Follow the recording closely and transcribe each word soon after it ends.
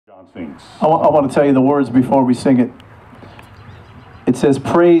I want to tell you the words before we sing it. It says,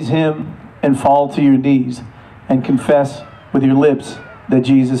 praise him and fall to your knees and confess with your lips that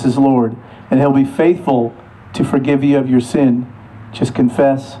Jesus is Lord. And he'll be faithful to forgive you of your sin. Just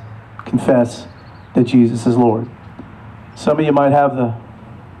confess that Jesus is Lord. Some of you might have the,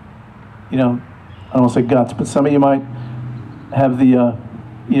 I don't want to say guts, but some of you might have the,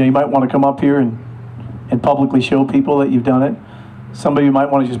 you might want to come up here and publicly show people that you've done it. Some of you might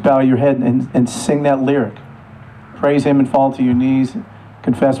want to just bow your head and sing that lyric. Praise him and fall to your knees,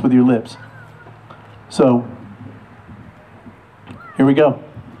 confess with your lips. So, here we go.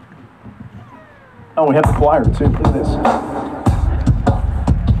 Oh, we have the choir too. Look at this.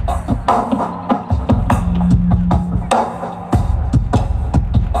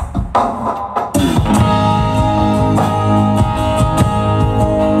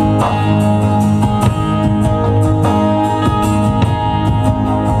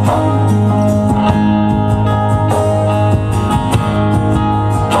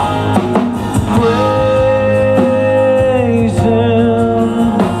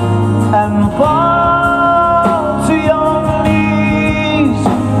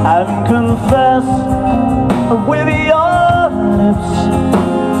 With your lips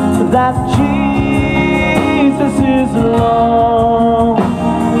that Jesus is Lord,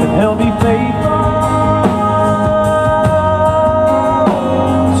 and he'll be faithful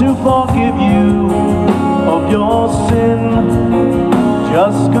to forgive you of your sin.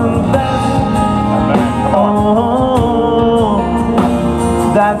 Just confess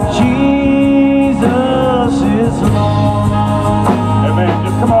that Jesus is Lord. Amen.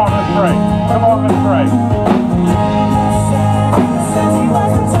 Just come on, let's pray. Come on, let's pray.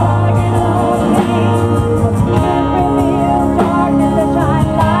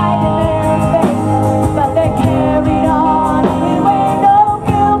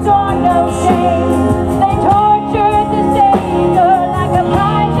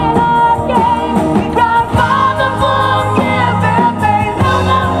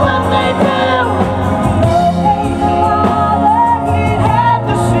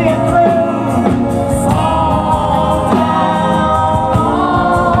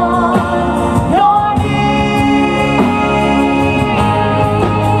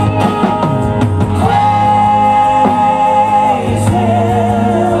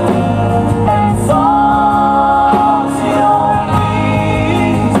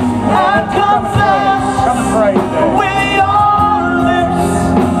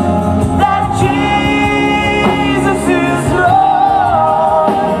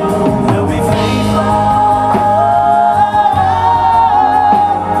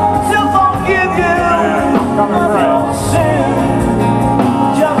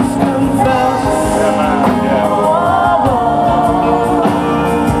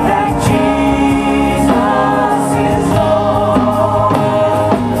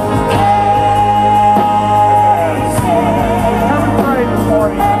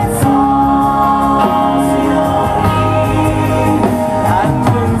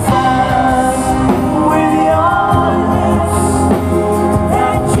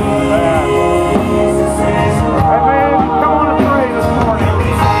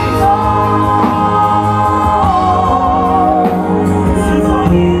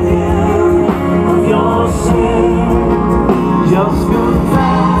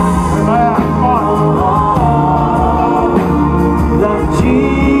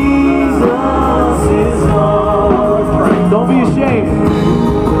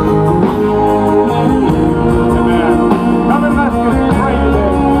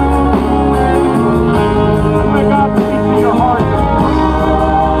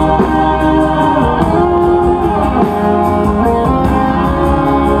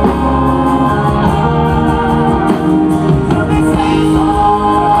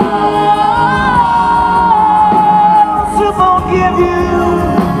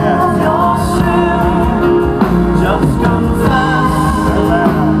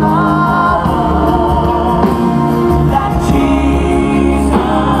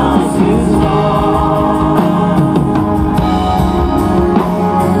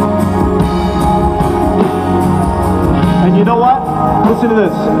 Listen to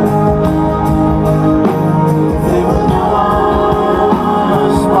this. They will know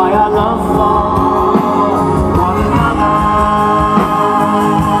us by our love for one another.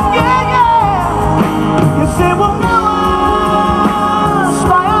 Yeah, yeah. You say we'll know us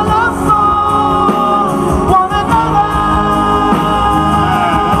by our love for one another.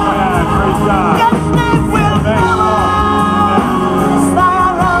 Praise God. Yes, they will know us by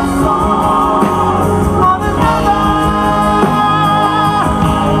our love for one another.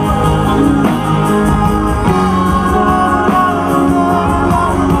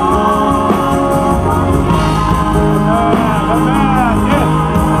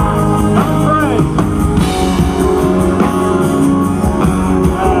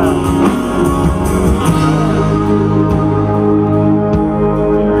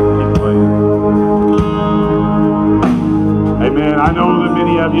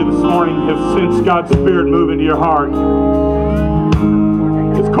 sense God's Spirit move into your heart.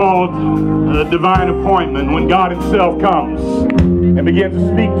 It's called a divine appointment, when God Himself comes and begins to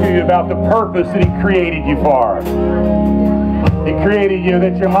speak to you about the purpose that He created you for. He created you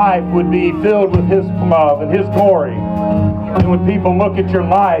that your life would be filled with His love and His glory. And when people look at your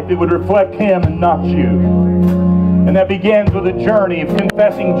life, it would reflect Him and not you. And that begins with a journey of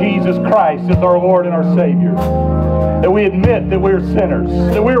confessing Jesus Christ as our Lord and our Savior. That we admit that we're sinners,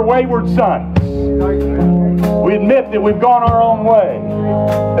 that we're wayward sons. We admit that we've gone our own way,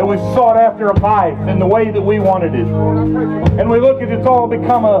 that we've sought after a life in the way that we wanted it. And we look at it's all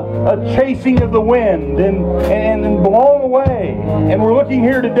become a chasing of the wind and blown away. And we're looking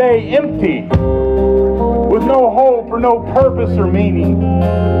here today empty, with no hope or no purpose or meaning.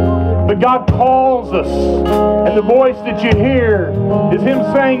 But God calls us, and the voice that you hear is Him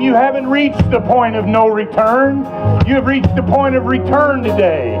saying, you haven't reached the point of no return. You have reached the point of return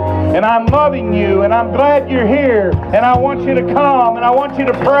today. And I'm loving you, and I'm glad you're here, and I want you to come, and I want you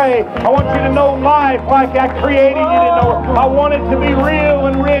to pray. I want you to know life like I created you to know it. I want it to be real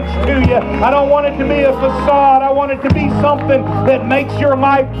and rich to you. I don't want it to be a facade. I want it to be something that makes your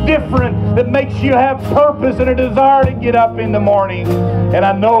life different, that makes you have purpose and a desire to get up in the morning. And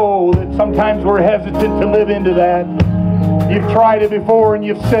I know that sometimes we're hesitant to live into that. You've tried it before, and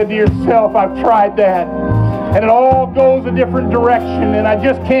you've said to yourself, I've tried that. And it all goes a different direction, and I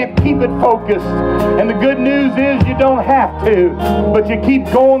just can't keep it focused. And the good news is you don't have to, but you keep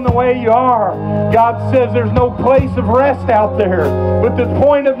going the way you are. God says there's no place of rest out there, but the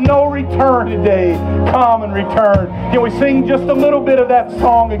point of no return today. Come and return. Can we sing just a little bit of that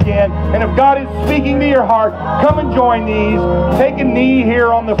song again? And if God is speaking to your heart, come and join these. Take a knee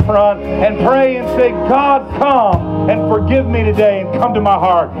here on the front and pray and say, God, come and forgive me today and come to my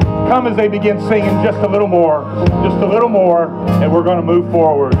heart. Come as they begin singing just a little more, and we're going to move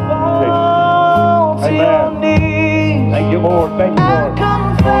forward. Amen. Thank you, Lord. Thank you, Lord.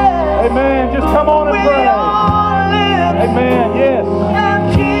 Amen. Just come on and pray. Amen. Yes.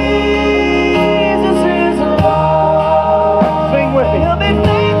 Sing with me.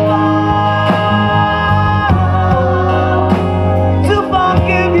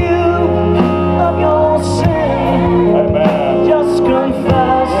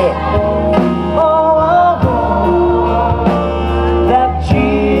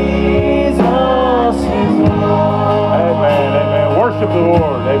 The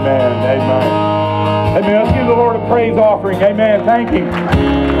Lord. Amen. Amen. Amen. Let's give the Lord a praise offering. Amen. Thank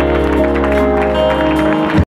you.